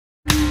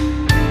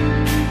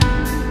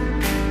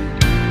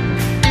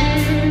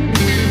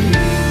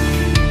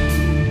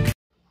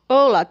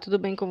Olá, tudo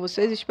bem com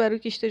vocês? Espero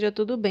que esteja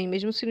tudo bem.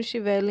 Mesmo se não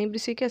estiver,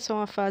 lembre-se que é só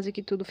uma fase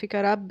que tudo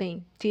ficará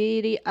bem.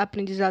 Tire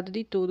aprendizado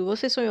de tudo.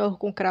 Você sonhou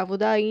com o cravo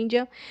da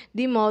Índia,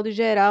 de modo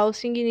geral,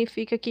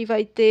 significa que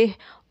vai ter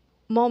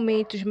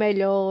momentos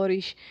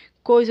melhores,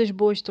 coisas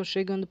boas estão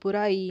chegando por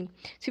aí.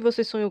 Se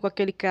você sonhou com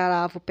aquele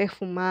cravo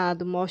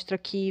perfumado, mostra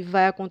que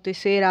vai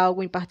acontecer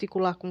algo em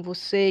particular com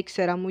você, que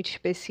será muito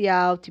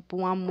especial, tipo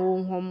um amor,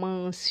 um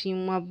romance,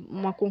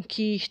 uma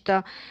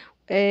conquista,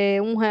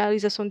 uma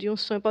realização de um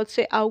sonho, pode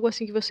ser algo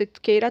assim que você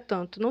queira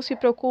tanto. Não se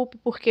preocupe,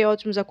 porque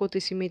ótimos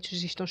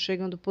acontecimentos estão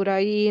chegando por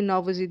aí,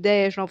 novas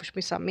ideias, novos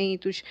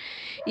pensamentos.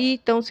 E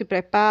então se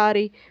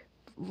prepare.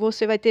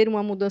 Você vai ter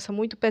uma mudança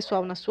muito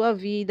pessoal na sua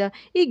vida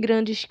e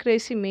grandes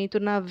crescimento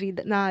na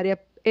vida, na área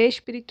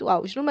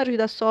espiritual. Os números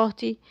da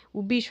sorte: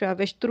 o bicho é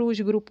avestruz,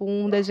 grupo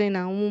 1,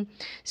 dezena 1,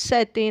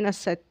 setena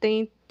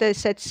 70,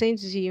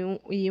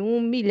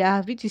 701,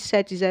 milhar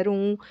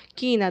 2701,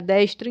 quina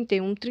 10,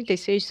 31,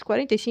 36,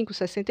 45,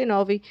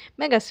 69,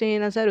 mega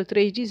sena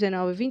 03,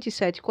 19,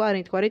 27,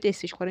 40,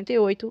 46,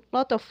 48,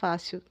 loto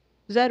fácil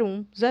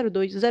 01,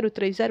 02,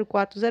 03,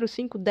 04,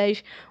 05,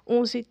 10,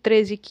 11,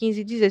 13,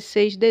 15,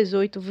 16,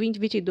 18, 20,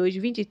 22,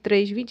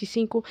 23,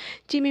 25,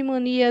 time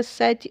mania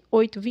 7,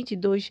 8,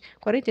 22,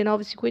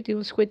 49,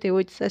 51,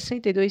 58,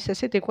 62,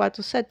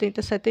 64,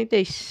 70,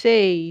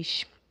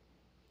 76.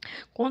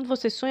 Quando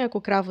você sonha com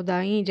o cravo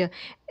da Índia,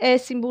 é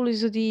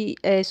simbolizo de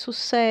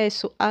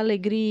sucesso,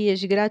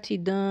 alegrias,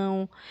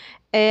 gratidão,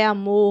 é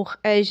amor,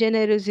 é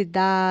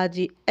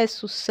generosidade, é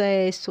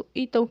sucesso.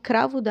 Então,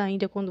 cravo da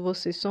Índia, quando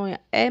você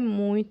sonha, é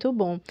muito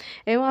bom.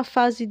 É uma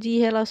fase de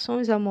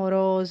relações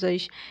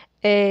amorosas,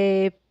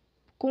 é,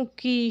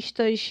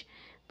 conquistas,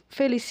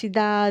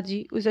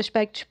 felicidade. Os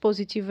aspectos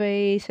positivos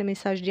é esse, a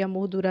mensagem de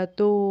amor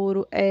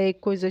duradouro, é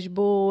coisas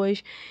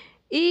boas.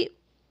 E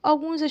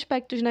alguns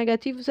aspectos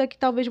negativos é que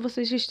talvez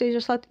você esteja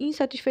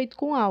insatisfeito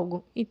com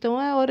algo. Então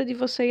é hora de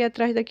você ir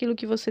atrás daquilo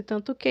que você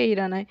tanto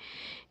queira, né?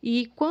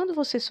 E quando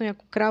você sonha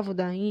com o cravo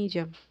da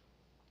Índia,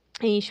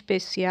 em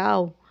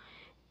especial,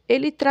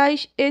 ele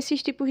traz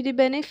esses tipos de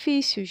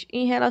benefícios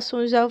em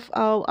relações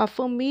à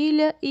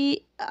família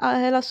e a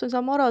relações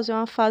amorosas. É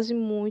uma fase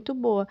muito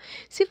boa.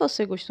 Se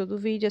você gostou do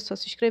vídeo, é só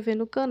se inscrever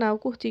no canal,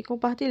 curtir e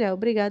compartilhar.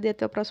 Obrigada e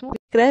até o próximo vídeo.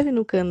 Se inscreve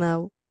no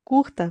canal,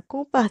 curta,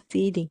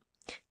 compartilhe,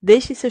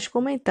 deixe seus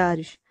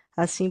comentários.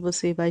 Assim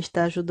você vai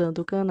estar ajudando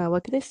o canal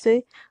a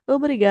crescer.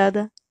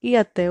 Obrigada e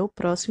até o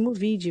próximo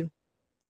vídeo.